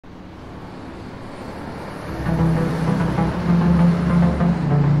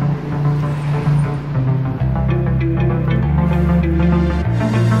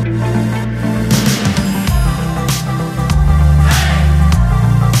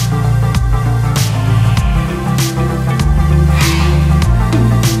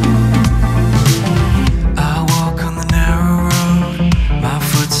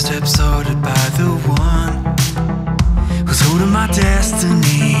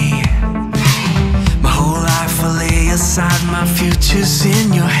future's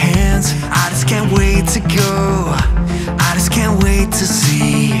in your hands. I just can't wait to go. I just can't wait to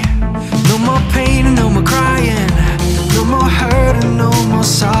see. No more pain and no more crying. No more hurt and no more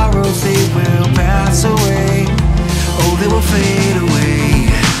sorrow. They will pass away. Oh, they will fade away.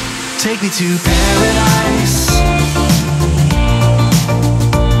 Take me to paradise.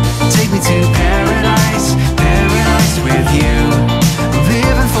 Take me to paradise. Paradise with you.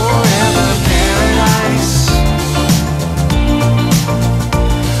 Living forever. Paradise.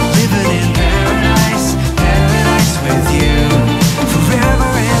 Living in paradise. Paradise with you. Forever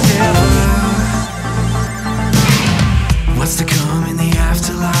and ever. What's to come in the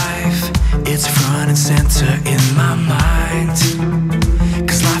afterlife? It's front and center in my mind.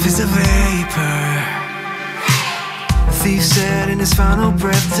 'Cause life is a vapor. Thief said in his final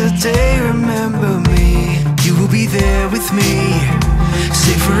breath today, remember me. You will be there with me,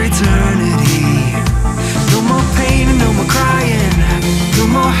 safe for eternity. No more pain and no more crying. No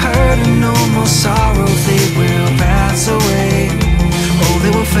more hurt and no more sorrow. They will pass away. Oh,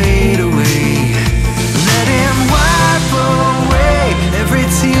 they will fade away. Let him wipe away every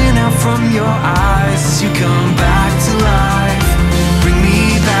tear now from your eyes as you come back to life. Bring me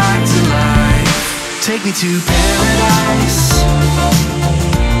back to life. Take me to paradise.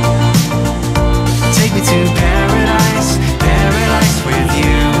 Take me to paradise. Paradise with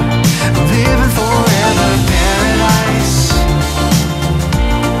you. Living forever. Paradise.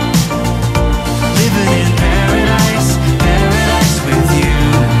 Living in paradise. Paradise with you.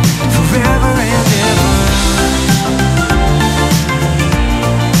 Forever and ever.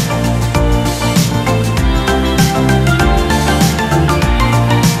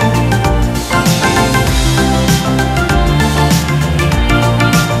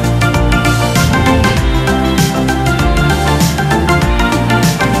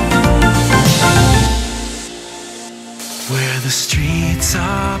 Where the streets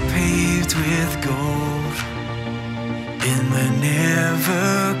are paved with gold, and we're never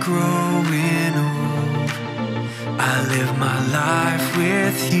growing old. I live my life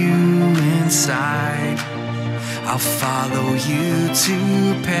with you inside. I'll follow you to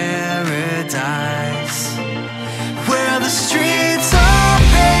paradise. Where the streets are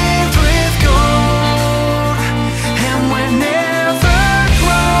paved with gold, and we're never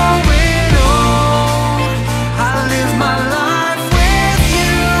growing old. I live my life with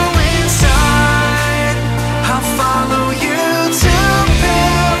you inside. I'll follow you to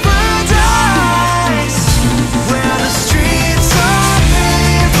paradise. Where the streets are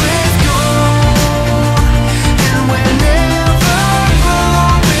paved with gold, and we're never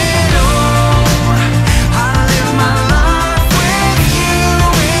growing old. I live my life with you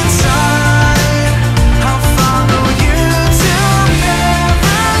inside. I'll follow you to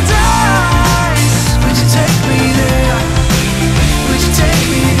paradise. Would you take me there? Would you take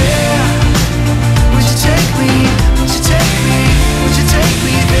me there? Would you take me? Would you take me? Would you take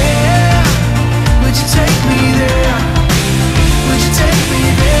me there? Would you take me there? Would you take me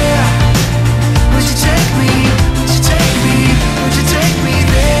there? Would you take me? Would you take me? Would you take me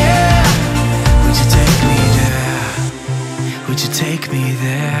there? Would you take me there? Would you take me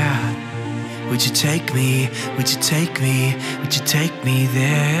there? Would you take me? Would you take me? Would you take me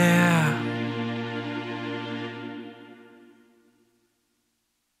there?